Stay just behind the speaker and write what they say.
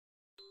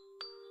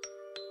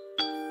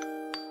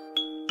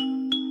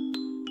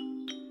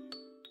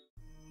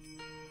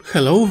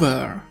Hello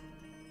there.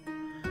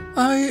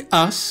 I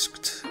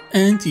asked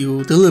and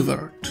you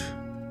delivered.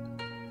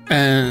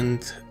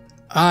 And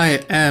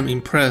I am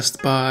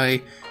impressed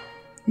by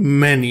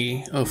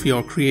many of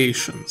your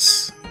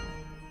creations.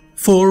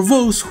 For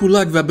those who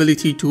lack the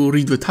ability to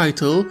read the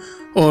title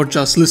or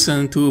just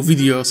listen to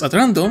videos at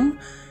random,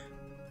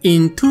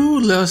 in two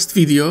last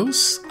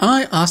videos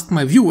I asked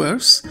my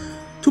viewers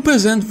to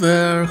present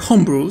their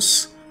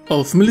homebrews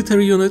of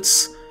military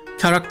units,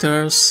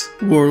 characters,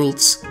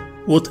 worlds,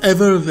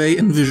 whatever they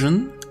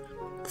envision,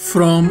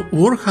 from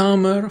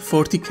Warhammer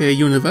 40k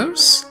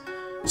universe,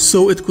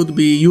 so it could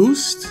be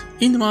used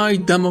in my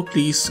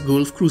Damocles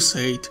Gulf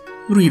Crusade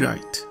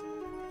rewrite.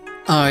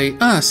 I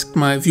asked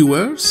my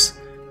viewers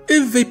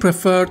if they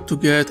prefer to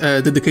get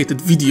a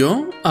dedicated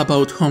video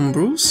about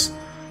homebrews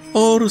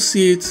or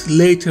see it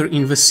later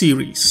in the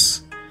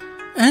series,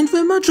 and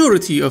the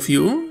majority of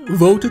you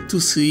voted to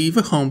see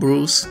the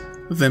homebrews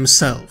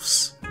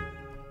themselves.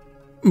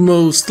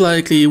 Most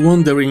likely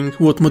wondering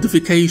what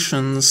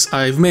modifications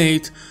I've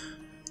made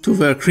to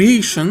their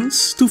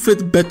creations to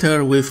fit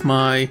better with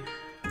my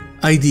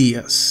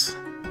ideas.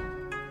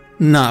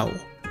 Now,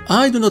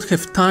 I do not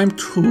have time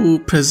to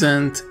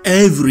present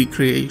every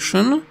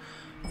creation,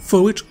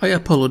 for which I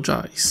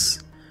apologize.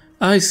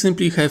 I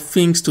simply have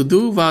things to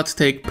do that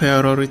take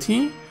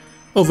priority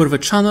over the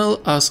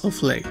channel as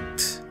of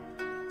late.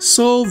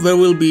 So there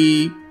will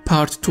be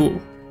part 2,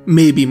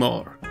 maybe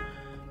more.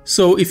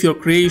 So if your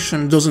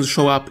creation doesn't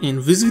show up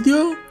in this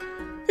video,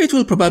 it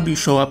will probably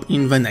show up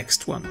in the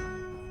next one.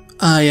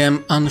 I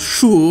am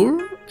unsure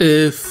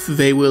if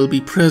they will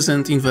be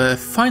present in the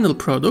final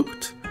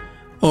product,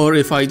 or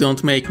if I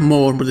don't make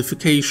more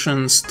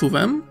modifications to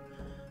them.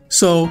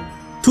 So,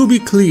 to be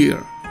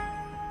clear,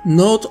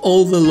 not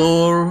all the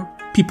lore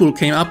people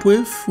came up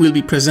with will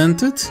be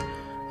presented,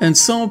 and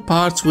some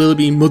parts will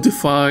be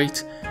modified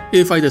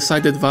if I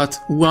decided that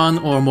one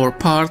or more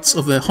parts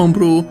of the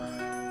homebrew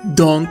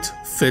don't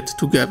fit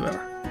together.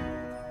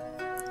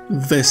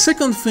 The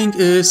second thing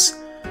is,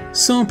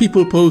 some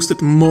people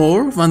posted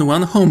more than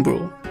one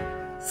homebrew.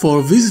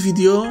 For this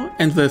video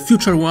and the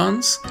future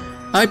ones,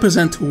 I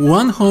present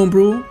one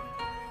homebrew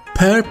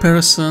per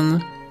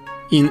person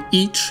in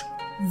each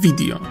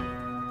video.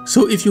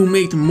 So if you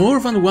made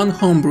more than one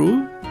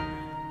homebrew,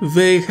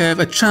 they have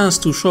a chance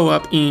to show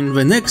up in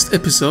the next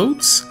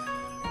episodes,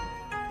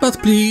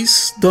 but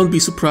please don't be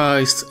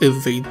surprised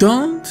if they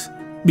don't,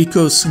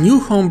 because new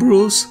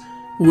homebrews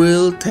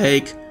will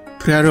take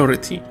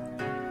priority.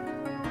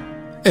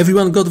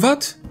 Everyone got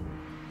that?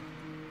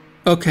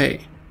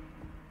 Okay.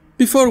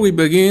 Before we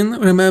begin,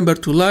 remember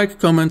to like,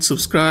 comment,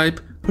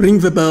 subscribe, ring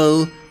the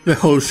bell, the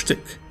whole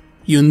shtick.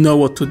 You know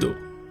what to do.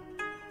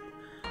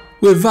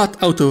 With that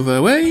out of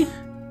the way,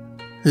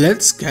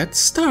 let's get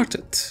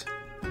started.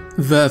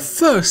 The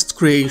first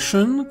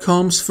creation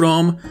comes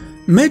from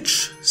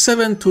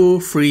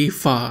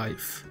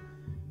Mitch7235.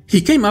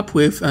 He came up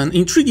with an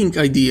intriguing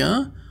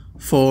idea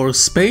for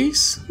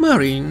Space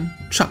Marine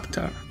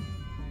chapter.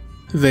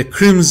 The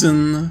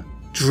Crimson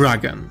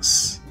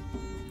Dragons.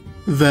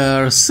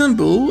 Their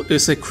symbol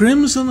is a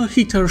crimson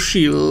heater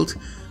shield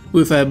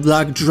with a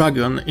black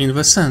dragon in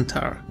the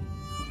center.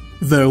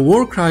 Their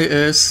war cry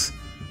is,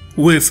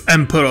 "With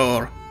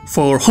Emperor,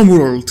 for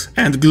homeworld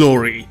and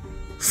glory,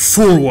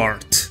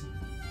 forward!"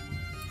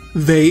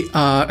 They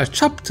are a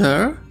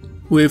chapter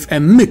with a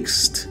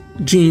mixed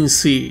gene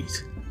seed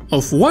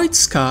of white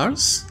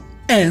scars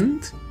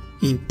and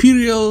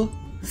imperial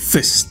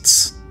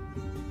fists.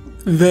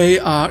 They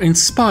are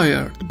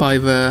inspired by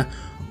the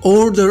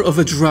Order of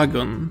a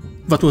Dragon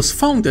that was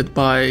founded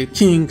by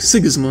King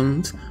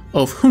Sigismund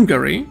of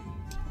Hungary,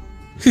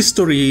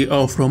 history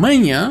of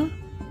Romania,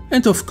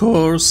 and of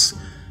course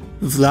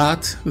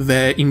Vlad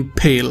the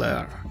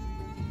Impaler.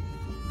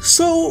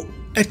 So,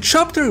 a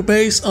chapter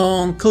based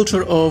on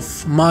culture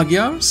of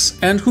Magyars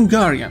and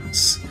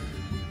Hungarians,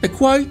 a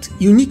quite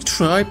unique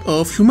tribe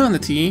of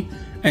humanity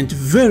and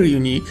very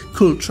unique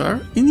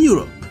culture in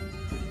Europe.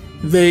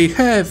 They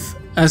have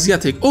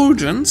Asiatic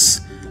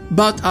origins,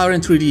 but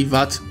aren't really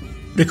that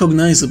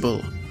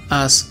recognizable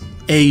as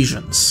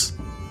Asians.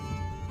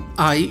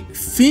 I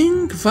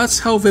think that's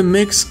how the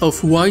mix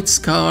of white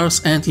scars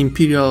and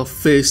imperial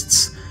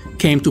fists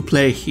came to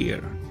play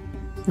here.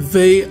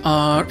 They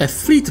are a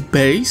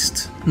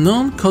fleet-based,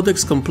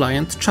 non-codex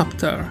compliant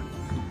chapter.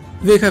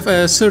 They have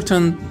a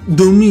certain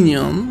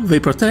dominion they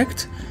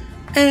protect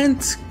and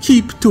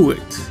keep to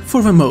it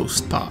for the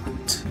most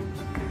part.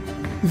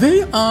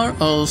 They are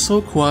also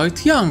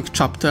quite young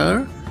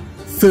chapter,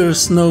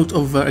 first note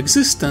of their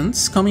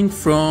existence coming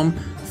from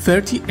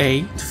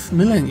 38th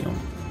millennium.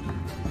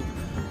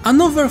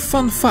 Another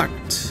fun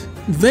fact,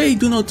 they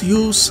do not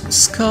use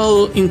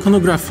skull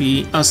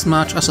iconography as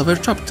much as other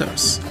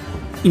chapters.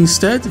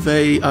 Instead,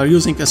 they are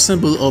using a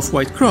symbol of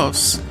White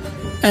Cross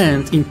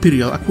and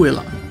Imperial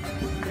Aquila.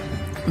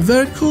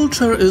 Their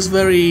culture is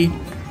very,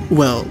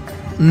 well,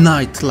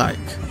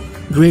 knight-like.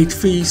 Great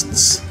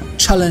feasts,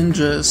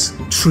 challenges,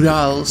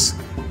 trials,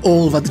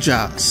 all that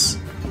jazz.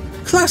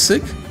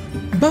 Classic,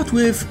 but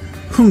with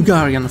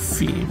Hungarian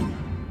theme.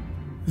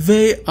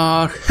 They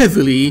are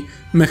heavily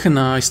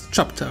mechanized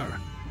chapter,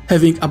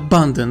 having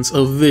abundance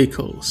of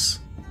vehicles.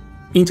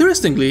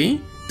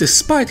 Interestingly,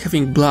 despite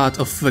having blood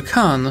of the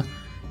Khan,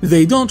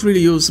 they don't really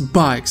use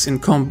bikes in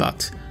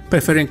combat,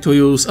 preferring to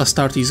use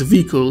Astartes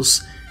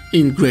vehicles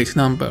in great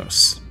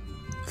numbers.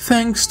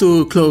 Thanks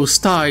to close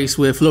ties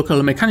with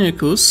local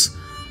mechanicus,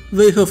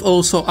 they have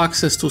also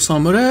access to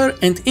some rare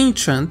and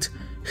ancient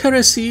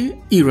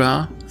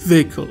Heresy-era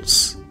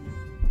vehicles.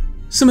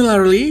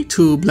 Similarly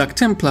to Black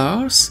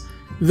Templars,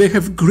 they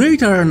have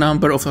greater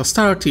number of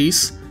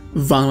Astartes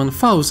than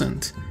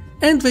 1000,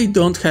 and they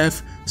don't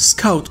have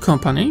scout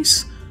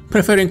companies,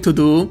 preferring to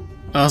do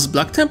as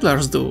Black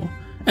Templars do,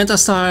 and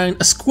assign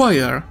a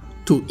squire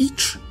to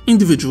each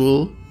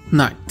individual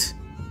knight.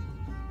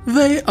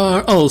 They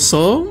are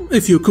also,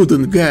 if you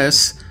couldn't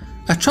guess,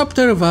 a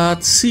chapter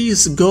that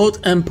sees God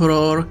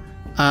Emperor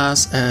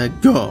as a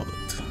god.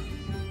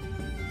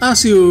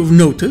 As you've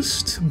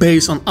noticed,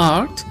 based on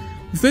art,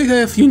 they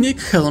have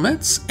unique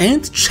helmets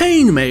and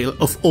chainmail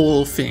of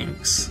all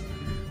things.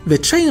 The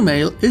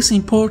chainmail is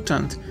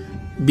important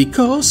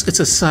because it's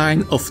a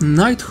sign of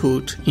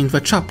knighthood in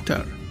the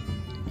chapter.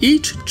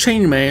 Each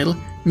chainmail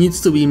needs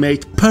to be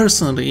made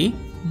personally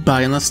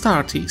by an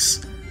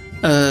Astartes,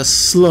 a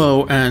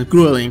slow and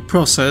grueling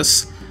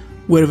process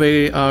where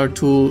they are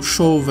to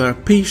show their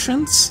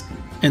patience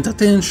and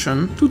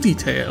attention to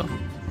detail.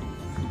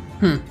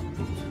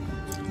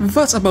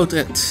 That's about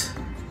it.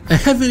 A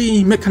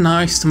heavily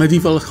mechanized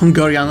medieval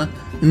Hungarian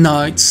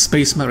Knights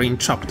Space Marine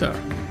chapter.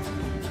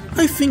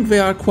 I think they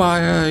are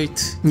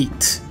quite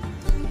neat.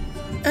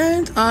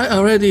 And I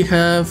already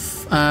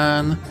have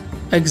an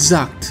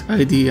exact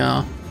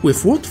idea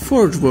with what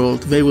Forge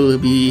World they will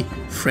be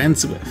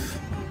friends with.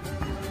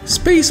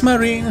 Space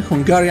Marine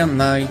Hungarian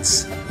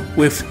Knights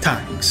with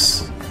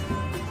tanks.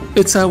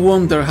 It's a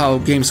wonder how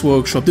Games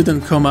Workshop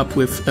didn't come up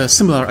with a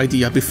similar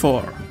idea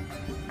before.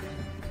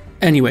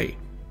 Anyway,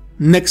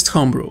 next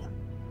homebrew.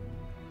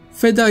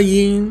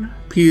 Fedayeen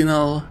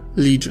Penal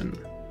Legion.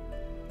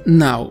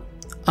 Now,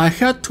 I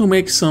had to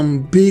make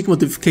some big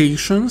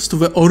modifications to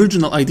the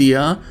original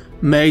idea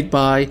made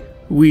by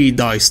We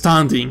Die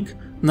Standing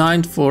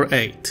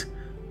 948,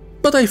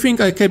 but I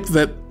think I kept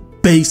the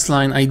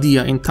baseline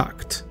idea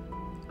intact.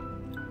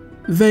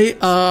 They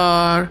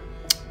are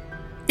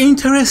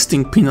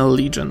interesting Penal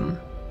Legion,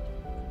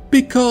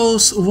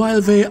 because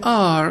while they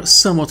are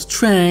somewhat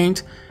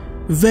trained,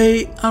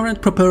 they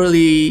aren't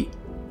properly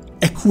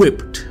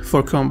equipped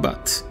for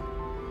combat,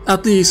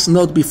 at least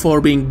not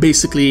before being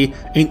basically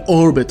in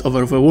orbit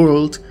over the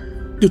world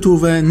due to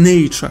the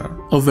nature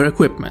of their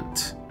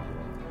equipment.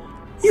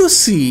 You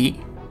see,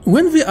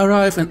 when they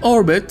arrive in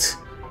orbit,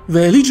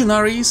 the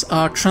legionaries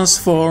are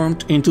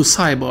transformed into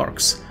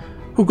cyborgs,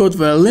 who got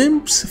their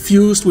limbs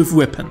fused with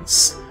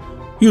weapons,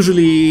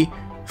 usually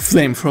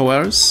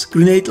flamethrowers,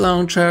 grenade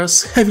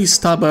launchers, heavy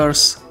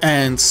stabbers,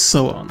 and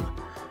so on.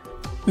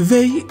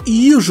 They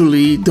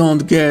usually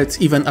don't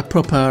get even a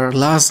proper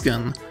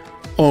lasgun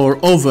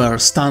or other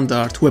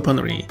standard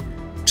weaponry,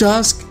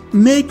 just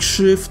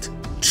makeshift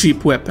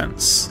cheap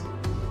weapons.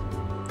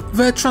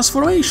 The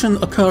transformation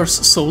occurs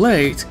so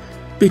late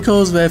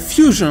because the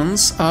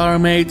fusions are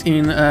made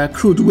in a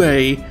crude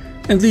way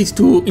and lead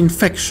to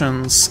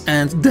infections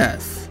and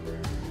death.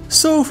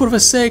 So for the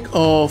sake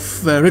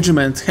of the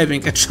regiment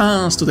having a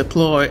chance to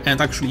deploy and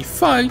actually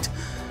fight,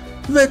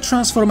 the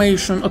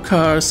transformation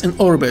occurs in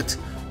orbit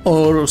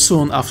or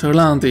soon after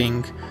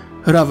landing,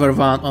 rather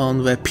than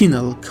on the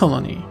penal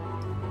colony.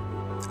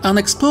 An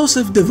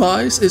explosive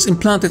device is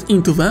implanted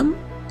into them,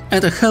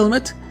 and a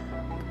helmet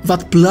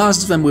that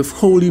blasts them with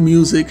holy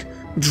music,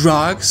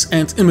 drugs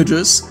and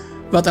images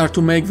that are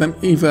to make them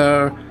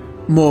either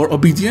more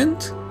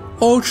obedient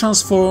or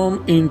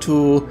transform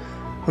into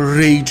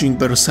raging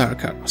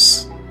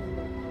berserkers.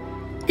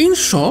 In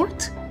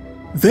short,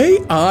 they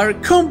are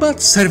combat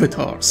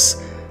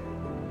servitors,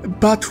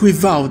 but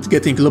without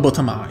getting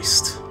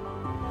lobotomized,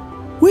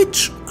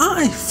 which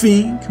I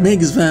think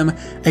makes them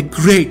a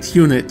great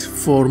unit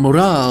for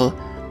morale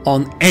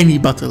on any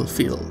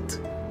battlefield,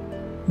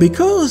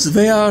 because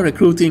they are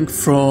recruiting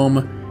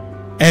from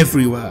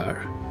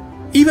everywhere,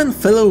 even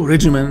fellow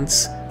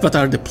regiments that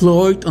are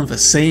deployed on the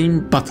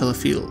same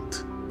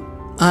battlefield.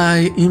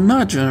 I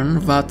imagine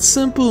that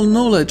simple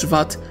knowledge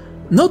that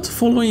not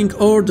following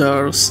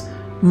orders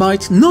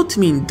might not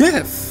mean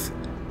death,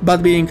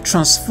 but being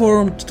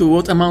transformed to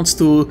what amounts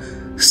to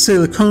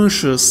still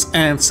conscious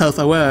and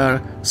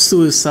self-aware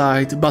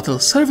suicide battle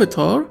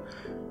servitor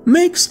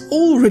makes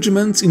all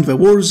regiments in the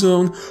war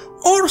zone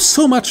or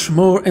so much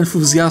more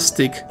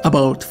enthusiastic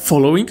about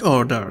following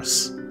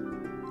orders.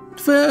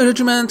 The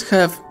regiment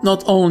have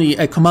not only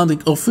a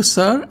commanding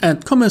officer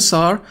and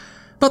commissar,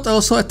 but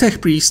also a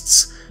tech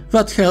priests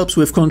that helps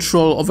with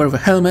control over the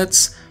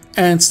helmets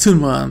and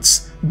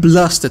stimulants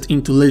blasted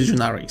into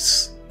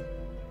legionaries.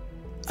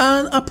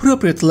 An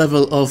appropriate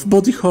level of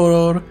body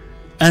horror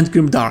and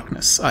grim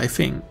darkness, I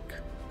think.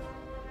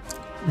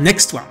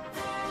 Next one.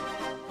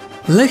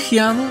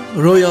 Lechian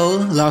Royal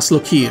Las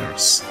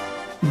Lokiers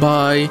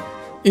by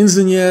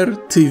Ingenieur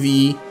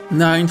TV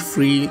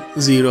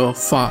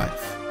 9305.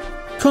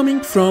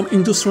 Coming from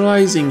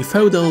industrializing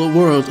feudal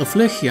world of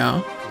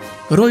Lechia,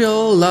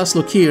 royal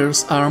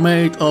Laszlo-Kirs are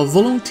made of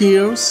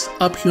volunteers,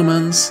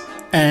 abhumans,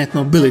 and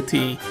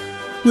nobility,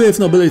 with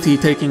nobility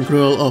taking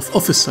role of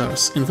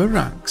officers in their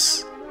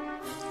ranks.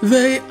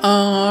 They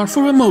are,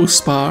 for the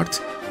most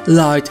part,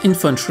 light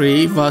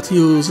infantry that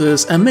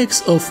uses a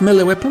mix of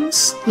melee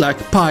weapons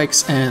like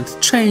pikes and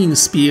chain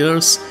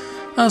spears,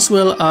 as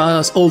well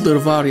as older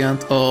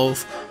variant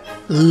of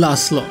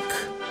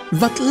Laszlock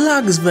that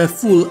lacks the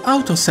full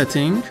auto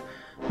setting,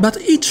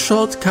 but each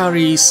shot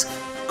carries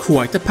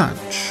quite a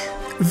punch.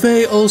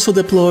 They also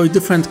deploy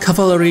different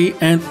cavalry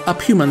and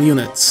abhuman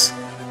units,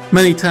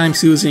 many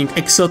times using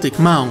exotic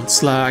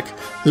mounts like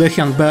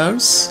Lechian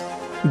bears,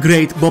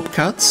 great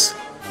bobcats,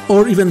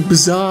 or even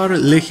bizarre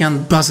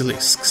Lechian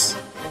basilisks.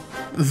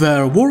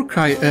 Their war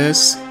cry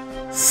is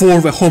 "For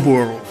the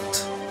Homeworld."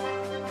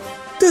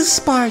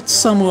 Despite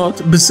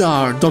somewhat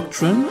bizarre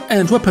doctrine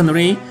and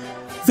weaponry,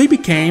 they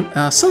became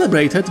a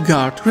celebrated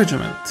guard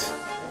regiment.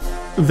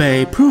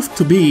 They proved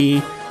to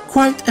be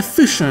quite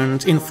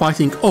efficient in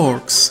fighting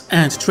orcs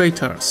and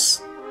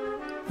traitors.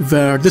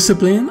 Their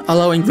discipline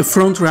allowing the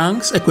front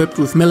ranks equipped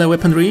with melee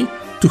weaponry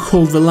to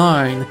hold the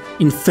line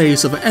in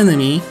face of the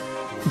enemy,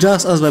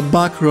 just as the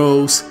back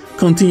rows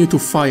continue to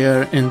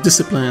fire in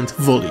disciplined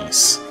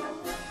volleys.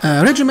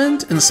 A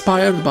regiment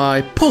inspired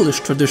by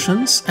Polish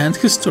traditions and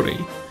history,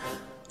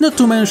 not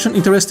to mention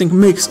interesting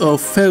mix of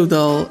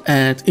feudal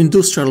and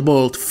industrial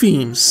world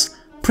themes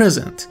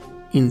present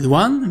in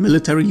one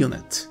military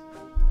unit.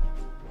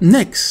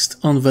 Next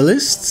on the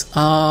list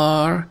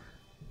are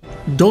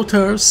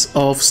Daughters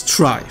of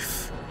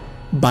Strife,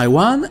 by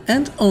one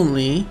and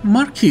only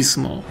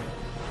Marquismo.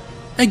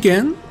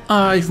 Again,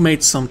 I've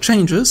made some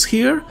changes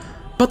here,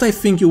 but I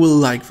think you will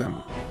like them.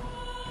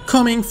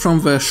 Coming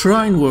from the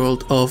shrine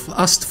world of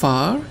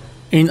Astvar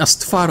in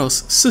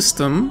Astvaros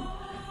system,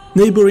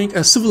 neighboring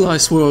a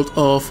civilized world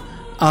of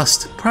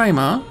Ast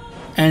Prima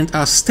and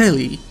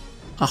Asteli,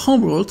 a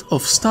homeworld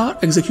of Star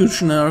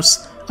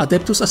Executioners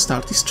Adeptus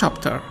Astartes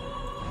chapter.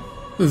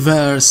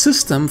 Their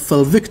system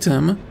fell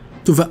victim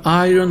to the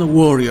Iron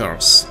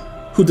Warriors,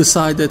 who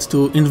decided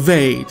to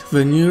invade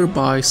the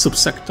nearby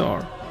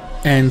subsector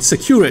and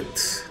secure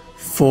it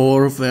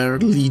for their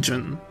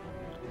legion.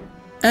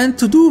 And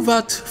to do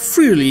that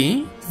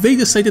freely, they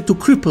decided to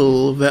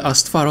cripple the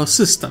Astvaros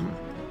system.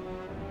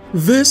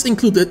 This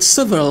included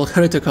several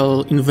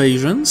heretical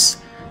invasions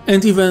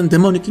and even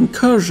demonic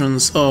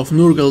incursions of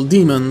Nurgle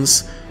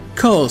demons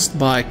caused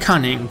by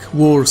cunning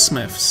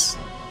warsmiths.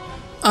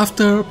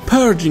 After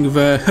purging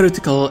the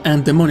heretical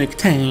and demonic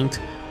taint,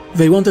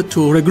 they wanted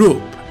to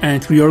regroup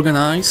and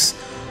reorganize,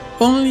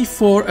 only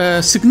for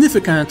a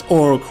significant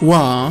orc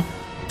war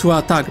to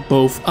attack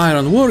both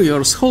Iron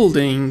Warriors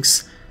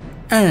holdings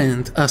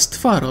and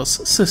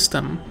Astvaros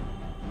system.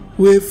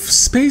 With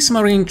Space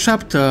Marine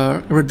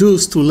chapter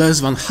reduced to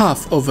less than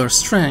half of their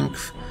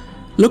strength,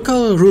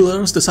 local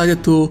rulers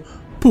decided to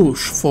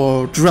push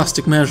for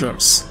drastic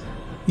measures.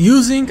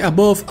 Using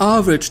above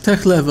average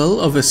tech level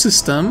of the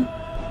system,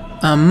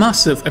 a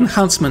massive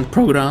enhancement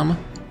program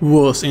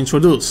was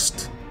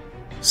introduced.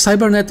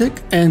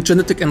 Cybernetic and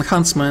genetic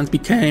enhancement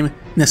became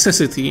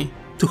necessity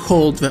to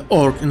hold the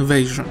orc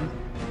invasion.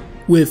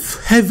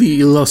 With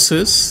heavy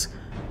losses,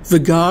 the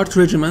guard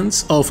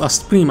regiments of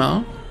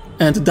Astprima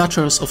and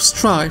Daughters of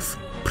Strife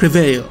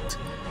prevailed,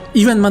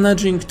 even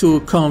managing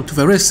to come to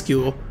the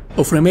rescue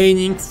of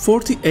remaining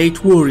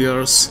 48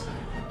 warriors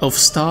of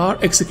Star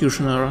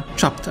Executioner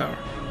chapter.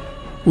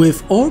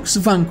 With orcs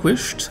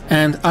vanquished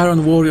and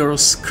Iron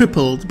Warriors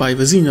crippled by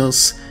the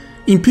Xenos,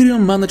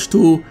 Imperium managed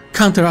to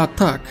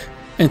counterattack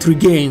and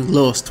regain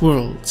lost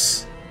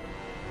worlds.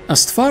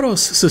 Astvaros'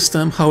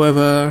 system,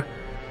 however,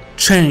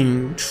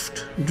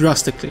 changed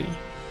drastically.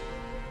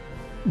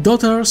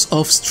 Daughters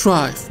of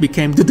Strife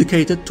became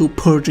dedicated to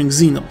purging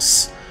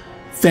Xenos.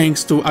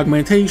 Thanks to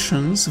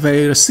augmentations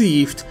they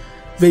received,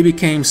 they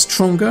became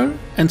stronger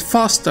and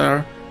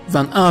faster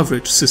than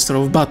average Sister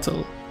of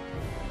Battle.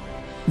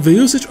 The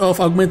usage of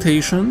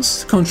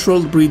augmentations,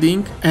 controlled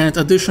breeding, and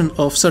addition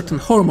of certain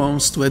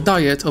hormones to a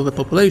diet of the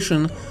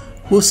population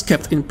was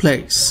kept in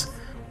place,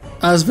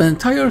 as the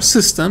entire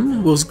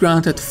system was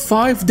granted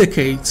 5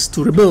 decades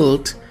to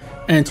rebuild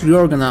and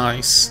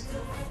reorganize,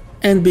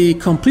 and be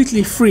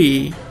completely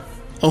free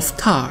of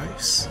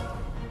ties.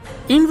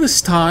 In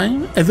this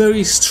time, a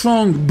very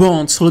strong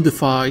bond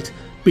solidified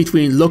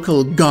between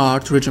local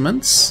guard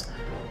regiments,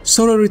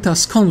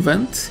 Sororitas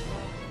Convent,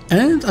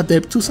 and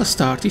Adeptus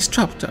Astartes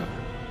chapter.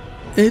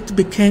 It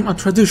became a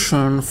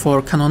tradition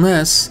for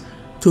Canones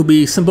to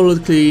be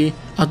symbolically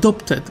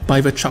adopted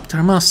by the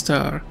chapter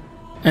master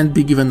and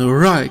be given the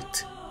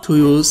right to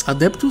use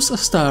Adeptus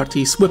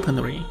Astartes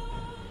weaponry.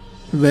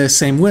 The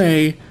same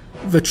way,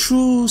 the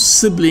true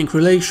sibling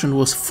relation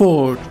was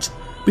forged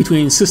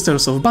between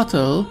Sisters of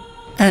Battle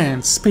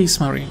and Space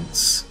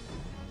Marines.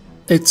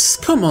 It's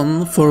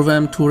common for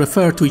them to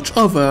refer to each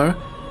other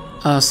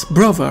as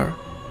brother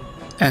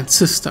and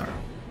sister.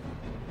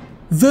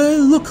 The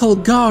local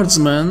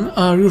guardsmen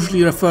are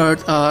usually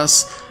referred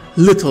as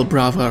little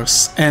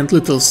brothers and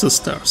little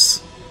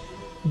sisters.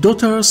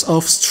 Daughters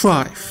of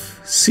Strife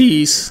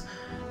sees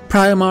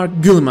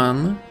Primarch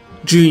Gilman,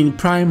 Jean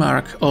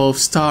Primarch of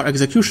Star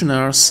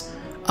Executioners,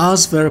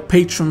 as their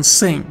patron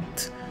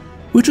saint,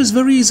 which is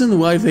the reason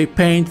why they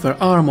paint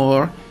their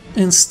armor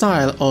in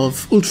style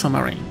of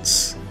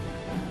Ultramarines.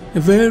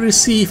 They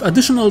receive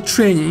additional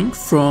training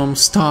from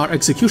Star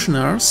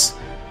Executioners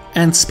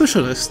and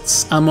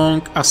specialists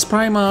among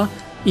Asprima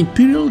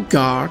Imperial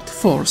Guard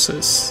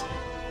forces.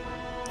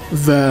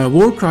 Their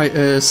warcry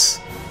is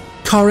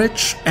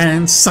courage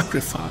and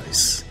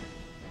sacrifice.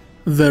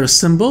 Their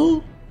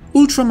symbol?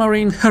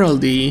 Ultramarine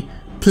heraldry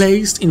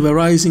placed in the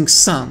rising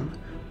sun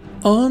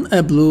on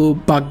a blue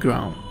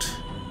background.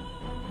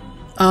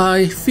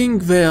 I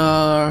think they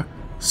are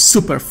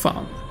super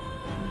fun,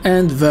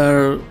 and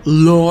their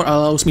lore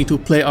allows me to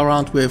play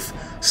around with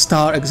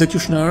Star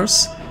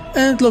Executioners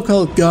and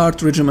local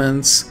guard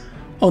regiments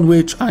on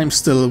which I'm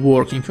still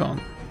working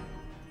on.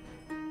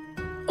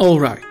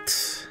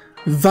 Alright,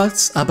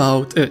 that's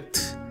about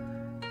it.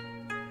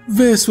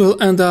 This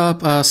will end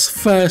up as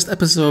first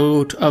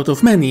episode out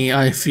of many,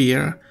 I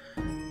fear.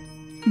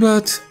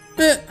 But,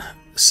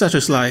 such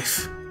is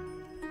life.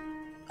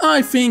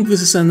 I think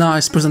this is a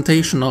nice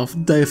presentation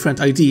of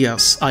different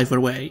ideas either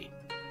way.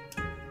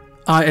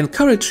 I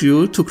encourage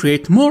you to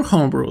create more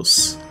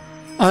homebrews.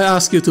 I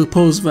ask you to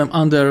post them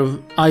under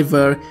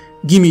either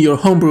Gimme Your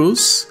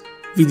Homebrews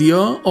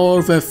video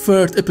or the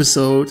third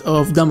episode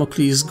of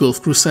Damocles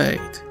Gulf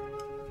Crusade.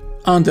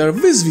 Under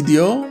this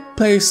video,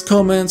 place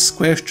comments,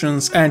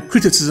 questions and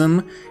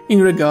criticism in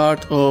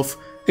regard of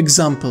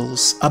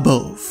examples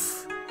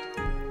above.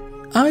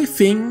 I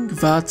think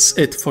that's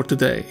it for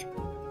today.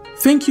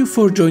 Thank you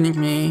for joining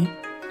me,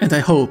 and I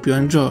hope you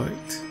enjoyed.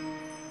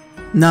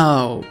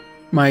 Now,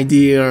 my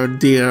dear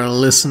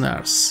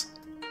listeners,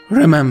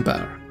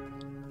 remember,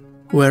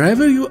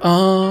 wherever you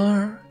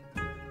are,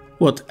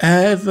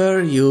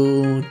 whatever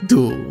you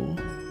do,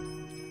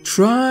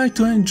 try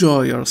to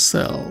enjoy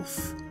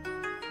yourself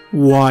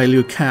while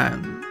you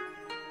can.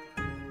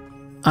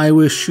 I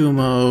wish you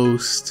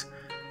most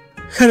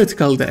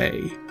heretical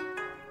day.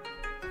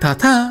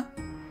 Ta-ta!